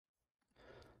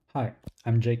Hi,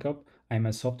 I'm Jacob. I'm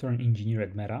a software engineer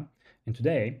at Meta, and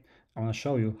today I want to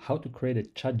show you how to create a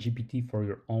ChatGPT for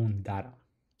your own data.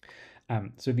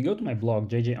 So if you go to my blog,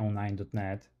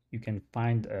 jj09.net, you can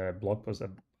find a blog post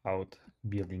about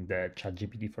building the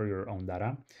ChatGPT for your own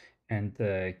data. And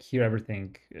here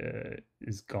everything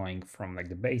is going from like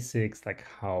the basics, like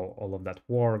how all of that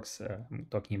works. I'm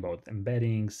talking about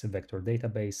embeddings, vector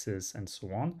databases, and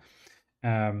so on.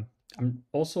 I'm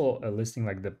also listing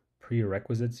like the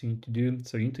prerequisites you need to do.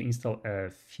 So you need to install a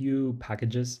few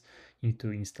packages. You need to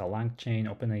install LangChain,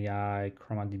 OpenAI,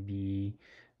 ChromaDB,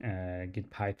 Git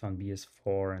Python,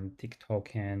 BS4, and Tick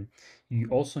token. You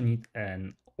also need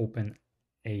an OpenAI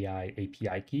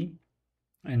API key.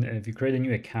 And if you create a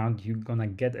new account, you're gonna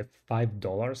get a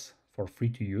 $5 for free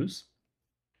to use.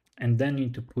 And then you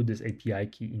need to put this API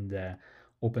key in the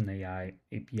OpenAI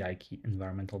API key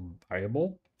environmental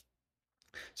variable.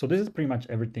 So this is pretty much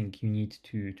everything you need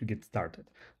to get started.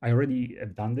 I already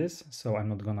have done this, so I'm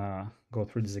not gonna go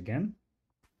through this again.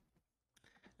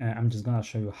 I'm just gonna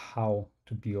show you how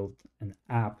to build an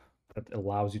app that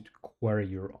allows you to query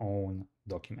your own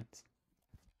documents.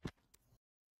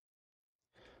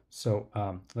 So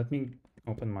let me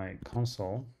open my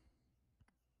console.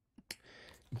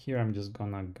 Here I'm just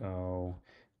gonna go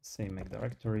say make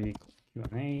directory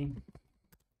Q&A.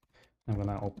 I'm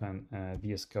gonna open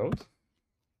VS Code.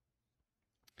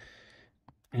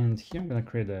 And here I'm gonna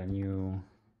create a new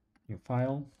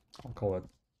file. I'll call it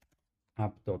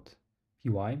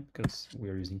app.py because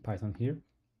we're using Python here.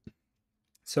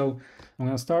 So I'm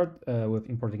going to start with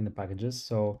importing the packages.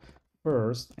 So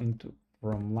first,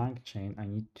 from LangChain, I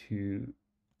need to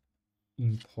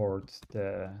import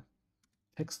the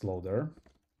text loader.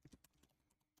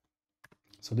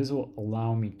 So this will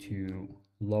allow me to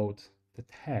load the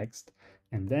text,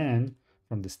 and then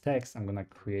from this text, I'm going to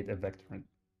create a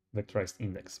vectorized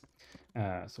index.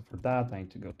 So for that, I need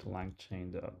to go to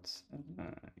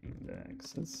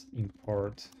langchain.indexes,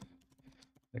 import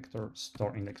vector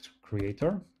store index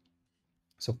creator.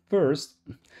 So first,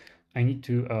 I need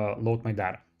to load my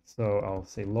data. So I'll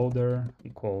say loader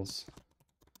equals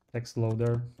text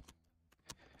loader.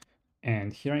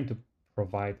 And here I need to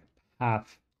provide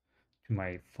path to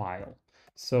my file.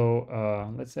 So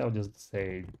let's say I'll just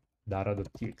say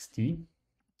data.txt.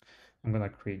 I'm going to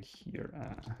create here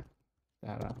a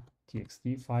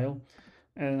data.txt file.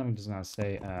 And I'm just going to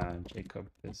say Jacob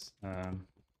is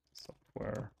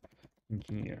software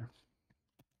engineer.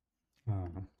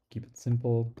 Keep it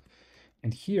simple.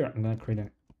 And here I'm going to create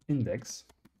an index.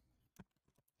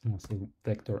 I'm going to say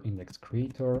vector index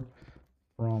creator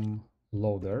from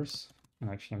loaders. And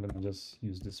actually, I'm going to just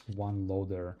use this one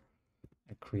loader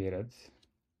I created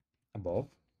above.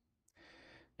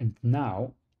 And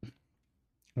now,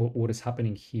 what is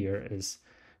happening here is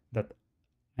that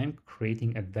I'm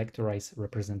creating a vectorized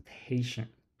representation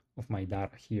of my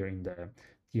data here in the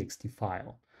txt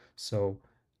file. So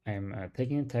I'm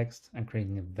taking a text and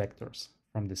creating vectors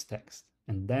from this text.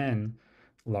 And then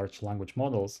large language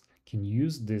models can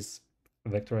use this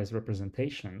vectorized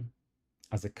representation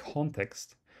as a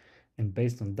context. And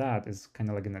based on that is kind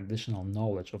of like an additional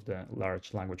knowledge of the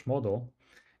large language model.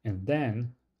 And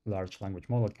then large language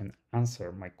model can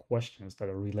answer my questions that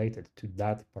are related to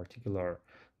that particular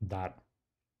data.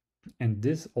 And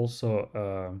this also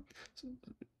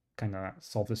kind of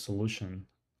solves the solution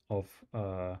of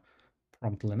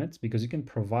prompt limits, because you can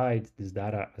provide this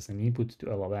data as an input to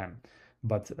LLM,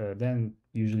 but then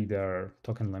usually there are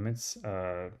token limits.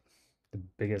 The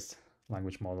biggest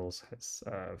language models has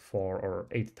 4 or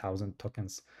 8,000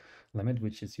 tokens limit,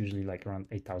 which is usually like around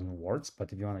 8,000 words.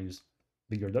 But if you want to use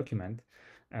bigger document,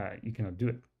 you cannot do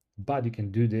it. But you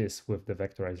can do this with the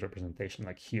vectorized representation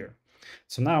like here.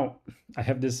 So now I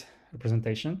have this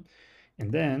representation, and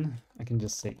then I can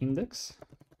just say index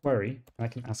query, and I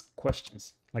can ask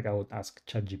questions like I would ask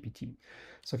ChatGPT.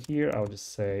 So here I'll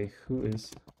just say, who is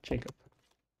Jacob?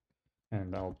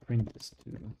 And I'll print this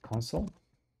to console.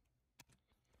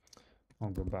 I'll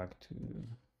go back to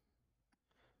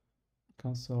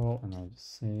console and I'll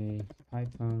just say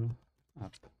Python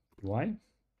app UI.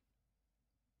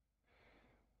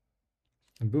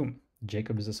 And boom,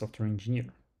 Jacob is a software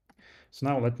engineer. So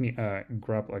now let me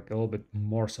grab like a little bit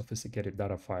more sophisticated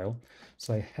data file.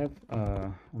 So I have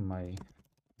on my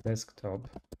desktop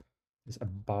this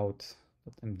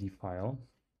about.md file.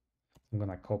 I'm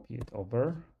gonna copy it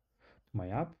over to my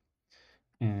app,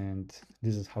 and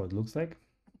this is how it looks like.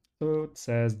 So it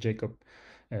says Jacob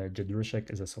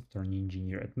Jedrushek is a software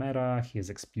engineer at Meta. He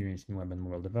has experience in web and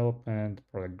mobile development,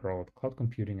 product growth, cloud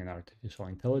computing, and artificial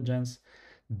intelligence.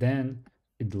 Then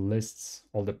it lists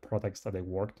all the products that I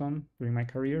worked on during my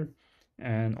career.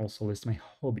 and also list my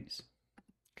hobbies.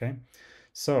 Okay,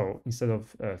 so instead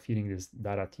of feeding this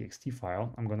data.txt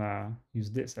file, I'm gonna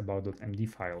use this about.md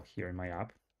file here in my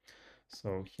app.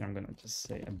 So here I'm gonna just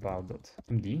say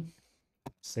about.md,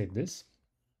 save this.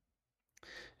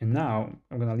 And now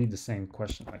I'm gonna leave the same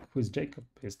question, like who is Jacob,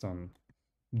 based on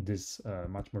this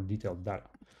much more detailed data.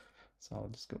 So I'll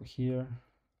just go here,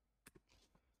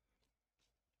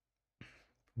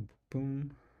 boom,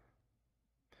 boom,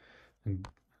 and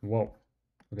whoa,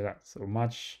 look at that. So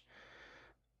much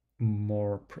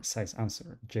more precise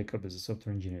answer. Jacob is a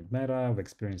software engineer at Meta with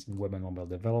experience in web and mobile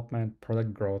development,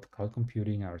 product growth, cloud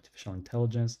computing, and artificial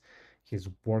intelligence. He's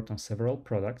worked on several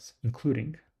products,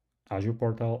 including Azure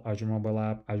Portal, Azure Mobile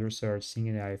App, Azure Search,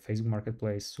 Sing AI, Facebook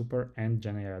Marketplace, Super, and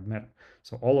Gen AI at Meta.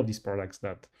 So all of these products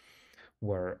that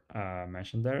were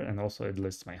mentioned there, and also it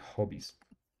lists my hobbies.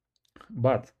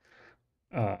 But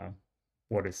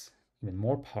what is even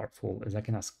more powerful is I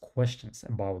can ask questions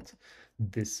about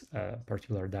this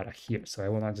particular data here. So I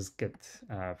want to just get,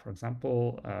 for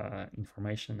example,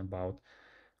 information about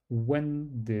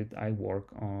when did I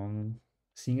work on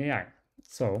Seeing AI.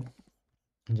 So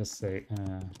just say,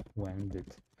 when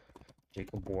did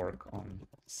Jacob work on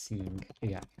Seeing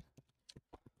AI?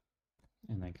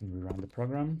 And I can rerun the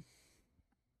program.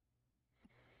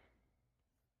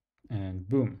 And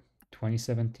boom,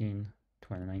 2017,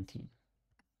 2019.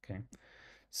 Okay.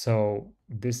 So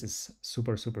this is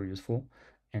super, super useful.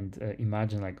 And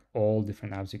imagine like all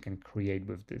different apps you can create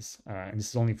with this. And this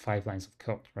is only 5 lines of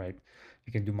code, right?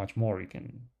 You can do much more. You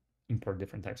can import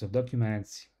different types of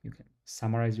documents. You can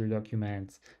summarize your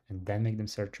documents and then make them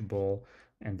searchable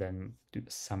and then do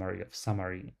the summary of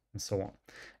summary and so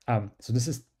on. So this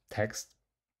is text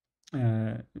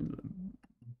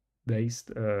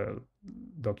based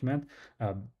document.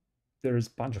 There's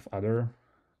a bunch of other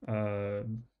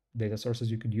data sources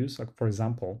you could use. Like for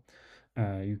example,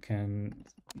 you can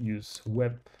use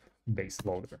web-based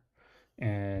loader.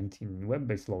 And in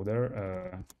web-based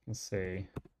loader, let's say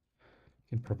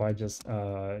you can provide just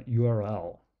a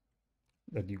URL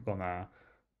that you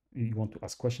want to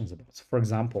ask questions about. So for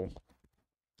example,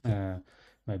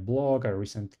 my blog, I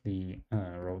recently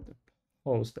wrote a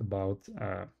post about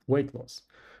weight loss,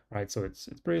 right? So it's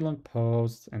pretty long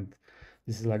post, and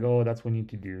this is like, oh, that's what you need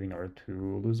to do in order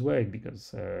to lose weight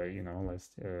because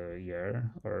last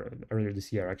year or earlier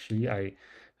this year actually I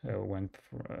went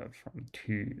from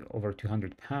over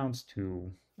 200 pounds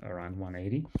to around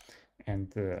 180,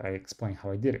 and I explained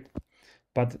how I did it.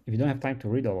 But if you don't have time to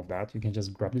read all of that, you can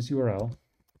just grab this URL,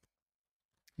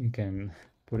 you can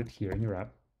put it here in your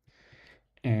app,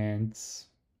 and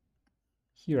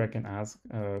here I can ask,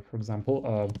 for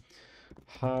example,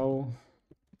 how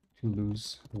to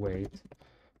lose weight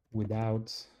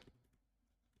without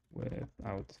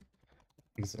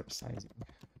exercising.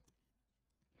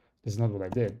 This is not what I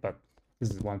did, but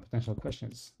this is one potential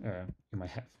questions you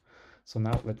might have. So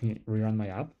now let me rerun my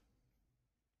app.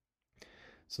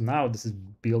 So now this is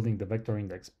building the vector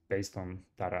index based on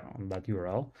data on that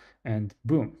URL, and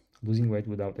boom, losing weight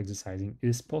without exercising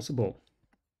is possible,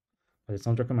 but it's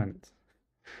not recommended.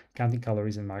 Counting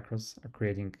calories and macros are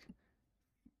creating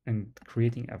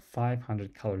a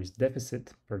 500 calories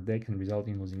deficit per day can result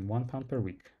in losing 1 pound per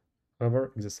week.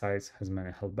 However, exercise has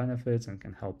many health benefits and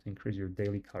can help to increase your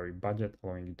daily calorie budget,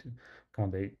 allowing you to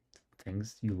accommodate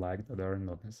things you like that are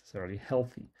not necessarily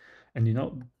healthy. And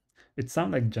it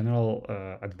sounds like general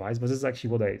advice, but this is actually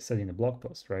what I said in the blog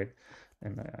post, right?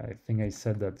 And I think I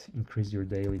said that increase your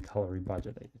daily calorie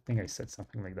budget. I think I said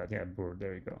something like that. Yeah,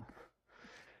 there you go.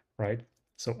 Right?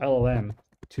 So LLM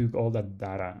took all that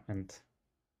data and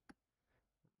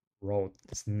wrote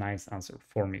this nice answer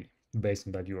for me based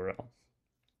on that URL.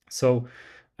 So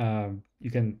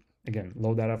you can, again,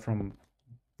 load data from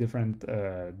different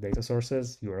data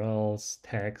sources, URLs,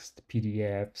 text,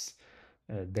 PDFs,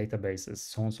 databases,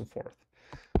 so on and so forth.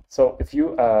 So if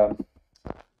you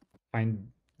find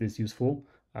this useful,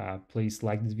 please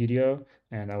like this video,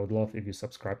 and I would love if you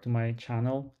subscribe to my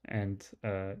channel. And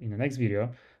in the next video,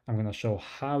 I'm going to show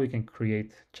how you can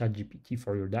create ChatGPT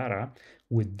for your data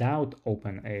without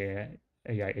OpenAI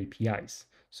APIs.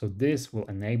 So this will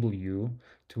enable you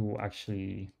to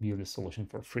actually build a solution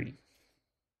for free.